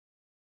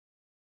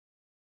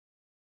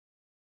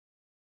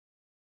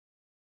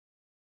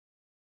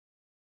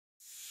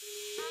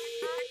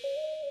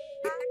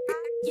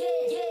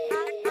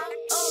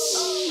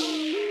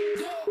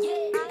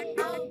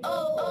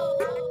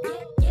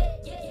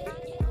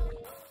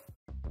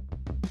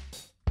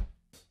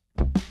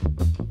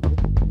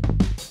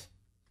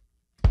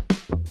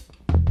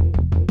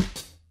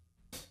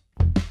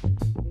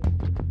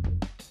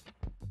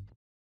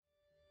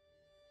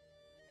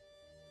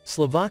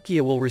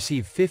Slovakia will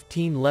receive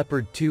 15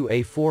 Leopard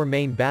 2A4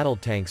 main battle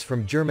tanks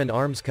from German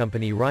arms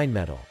company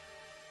Rheinmetall.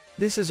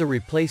 This is a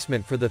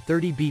replacement for the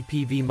 30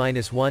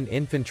 BPV-1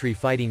 infantry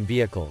fighting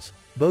vehicles,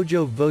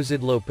 Bojo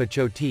Vozidlo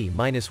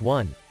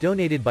Pechoti-1,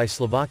 donated by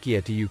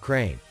Slovakia to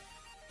Ukraine.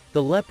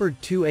 The Leopard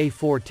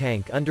 2A4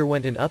 tank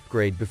underwent an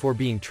upgrade before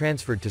being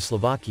transferred to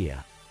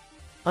Slovakia.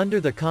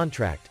 Under the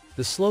contract,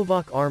 the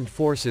Slovak Armed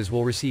Forces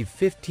will receive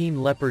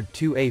 15 Leopard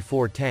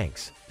 2A4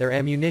 tanks, their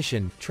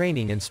ammunition,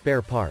 training and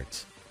spare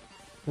parts.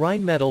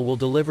 Rheinmetall will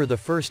deliver the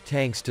first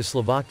tanks to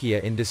Slovakia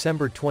in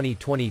December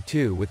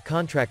 2022 with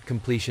contract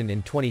completion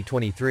in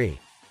 2023.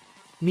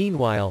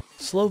 Meanwhile,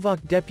 Slovak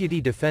Deputy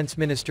Defense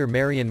Minister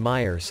Marian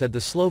Mayer said the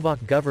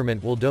Slovak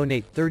government will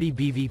donate 30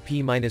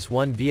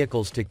 BVP-1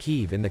 vehicles to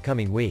Kyiv in the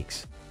coming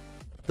weeks.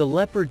 The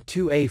Leopard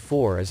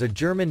 2A4 is a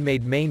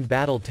German-made main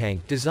battle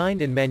tank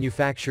designed and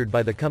manufactured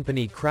by the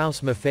company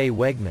Krauss-Maffei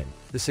Wegmann,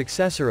 the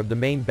successor of the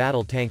main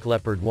battle tank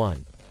Leopard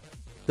 1.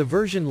 The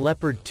version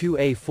Leopard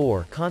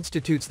 2A4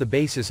 constitutes the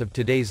basis of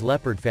today's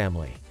Leopard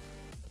family.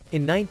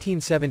 In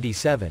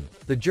 1977,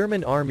 the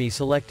German army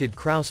selected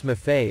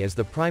Krauss-Maffei as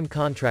the prime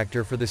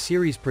contractor for the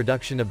series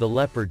production of the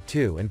Leopard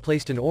 2 and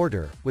placed an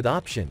order, with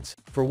options,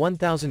 for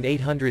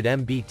 1,800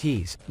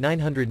 MBTs,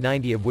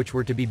 990 of which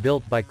were to be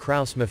built by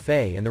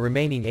Krauss-Maffei and the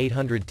remaining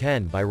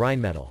 810 by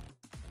Rheinmetall.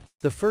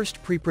 The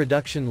first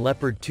pre-production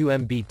Leopard 2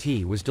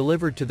 MBT was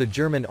delivered to the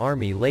German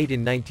army late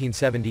in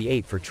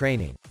 1978 for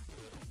training.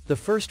 The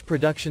first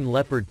production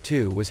Leopard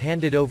 2 was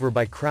handed over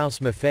by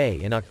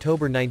Krauss-Maffei in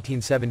October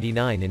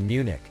 1979 in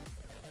Munich.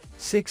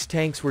 6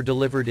 tanks were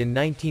delivered in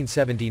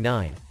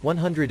 1979,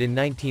 100 in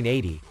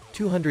 1980,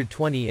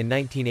 220 in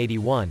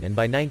 1981 and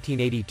by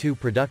 1982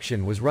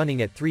 production was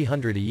running at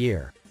 300 a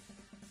year.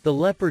 The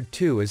Leopard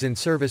 2 is in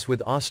service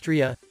with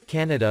Austria,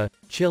 Canada,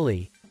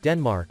 Chile,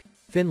 Denmark,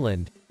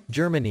 Finland,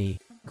 Germany,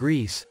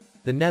 Greece,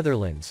 the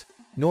Netherlands,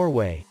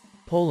 Norway,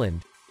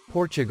 Poland,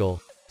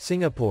 Portugal,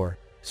 Singapore,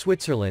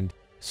 Switzerland,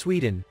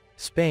 Sweden,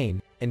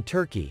 Spain, and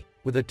Turkey,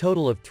 with a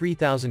total of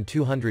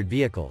 3,200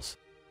 vehicles.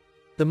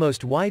 The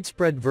most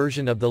widespread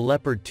version of the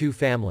Leopard 2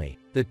 family,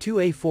 the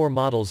 2A4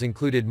 models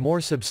included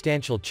more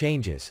substantial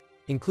changes,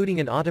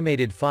 including an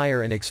automated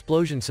fire and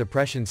explosion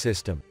suppression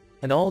system,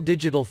 an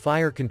all-digital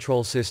fire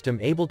control system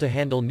able to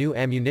handle new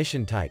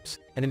ammunition types,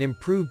 and an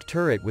improved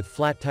turret with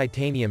flat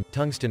titanium,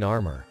 tungsten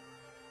armor.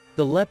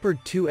 The Leopard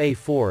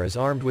 2A4 is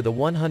armed with a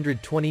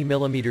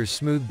 120mm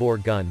smoothbore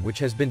gun which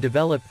has been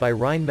developed by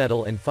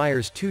Rheinmetall and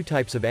fires 2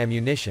 types of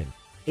ammunition,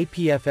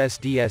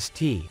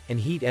 APFS-DST, and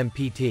Heat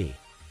MPT.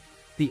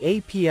 The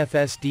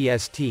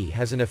APFS-DST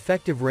has an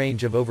effective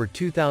range of over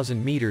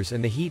 2,000 meters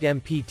and the Heat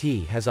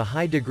MPT has a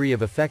high degree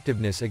of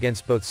effectiveness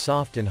against both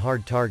soft and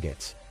hard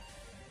targets.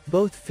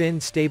 Both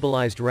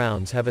fin-stabilized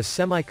rounds have a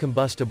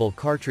semi-combustible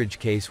cartridge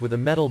case with a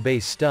metal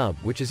base stub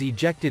which is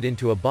ejected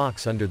into a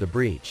box under the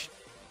breech.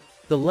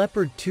 The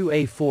Leopard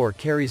 2A4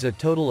 carries a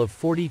total of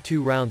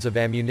 42 rounds of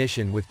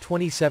ammunition with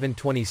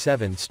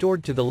 27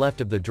 stored to the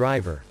left of the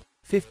driver,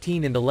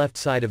 15 in the left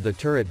side of the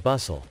turret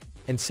bustle,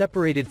 and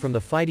separated from the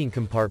fighting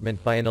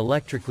compartment by an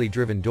electrically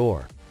driven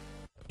door.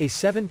 A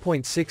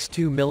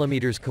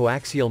 7.62mm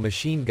coaxial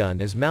machine gun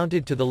is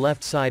mounted to the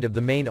left side of the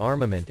main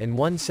armament and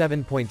one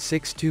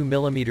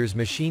 7.62mm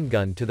machine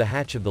gun to the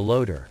hatch of the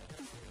loader.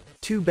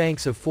 2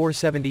 banks of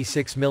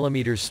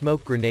 4.76mm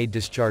smoke grenade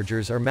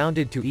dischargers are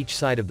mounted to each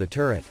side of the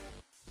turret.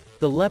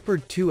 The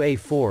Leopard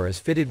 2A4 is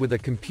fitted with a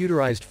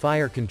computerized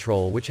fire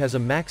control which has a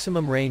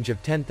maximum range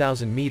of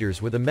 10,000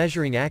 meters with a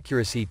measuring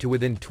accuracy to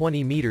within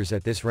 20 meters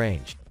at this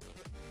range.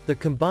 The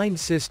combined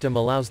system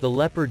allows the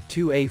Leopard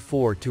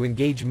 2A4 to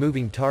engage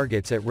moving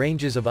targets at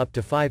ranges of up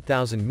to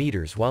 5,000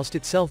 meters whilst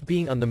itself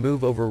being on the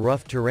move over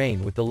rough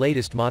terrain with the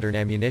latest modern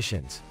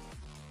ammunitions.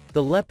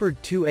 The Leopard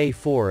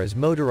 2A4 is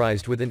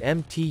motorized with an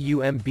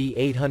MTU-MB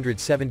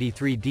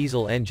 873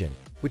 diesel engine,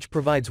 which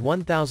provides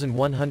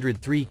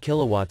 1,103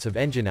 kilowatts of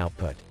engine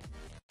output.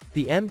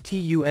 The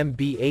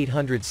MTU-MB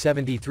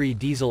 873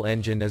 diesel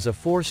engine is a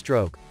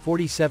 4-stroke,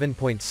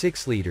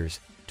 47.6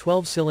 liters,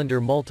 12-cylinder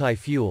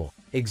multi-fuel,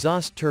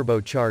 exhaust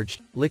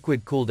turbocharged,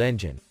 liquid-cooled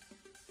engine.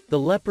 The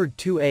Leopard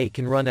 2A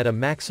can run at a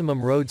maximum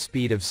road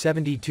speed of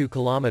 72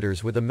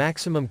 km with a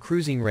maximum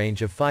cruising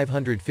range of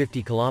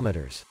 550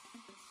 km.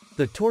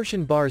 The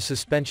torsion bar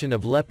suspension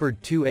of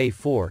Leopard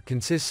 2A4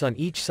 consists on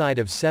each side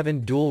of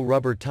 7 dual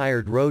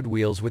rubber-tired road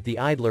wheels with the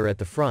idler at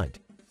the front,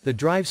 the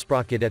drive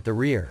sprocket at the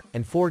rear,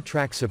 and 4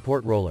 track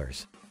support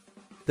rollers.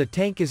 The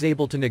tank is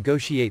able to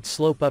negotiate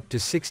slope up to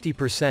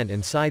 60%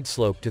 and side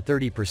slope to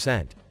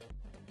 30%.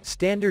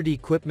 Standard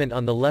equipment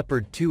on the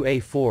Leopard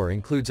 2A4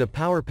 includes a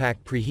power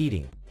pack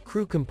preheating,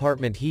 crew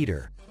compartment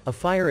heater, a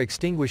fire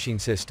extinguishing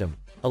system,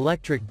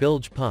 electric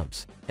bilge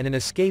pumps, and an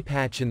escape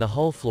hatch in the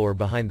hull floor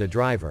behind the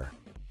driver.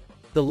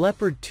 The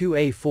Leopard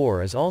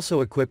 2A4 is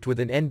also equipped with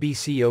an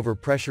NBC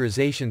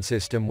overpressurization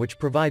system which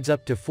provides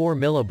up to 4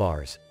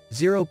 millibars,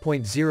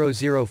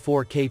 0.004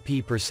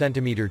 kp per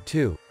centimeter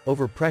 2,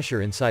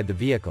 overpressure inside the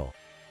vehicle.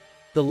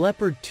 The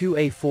Leopard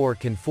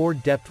 2A4 can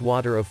ford depth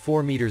water of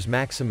 4 meters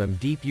maximum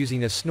deep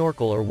using a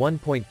snorkel or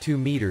 1.2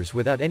 meters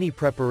without any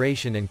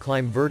preparation and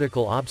climb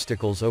vertical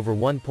obstacles over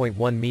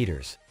 1.1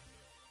 meters.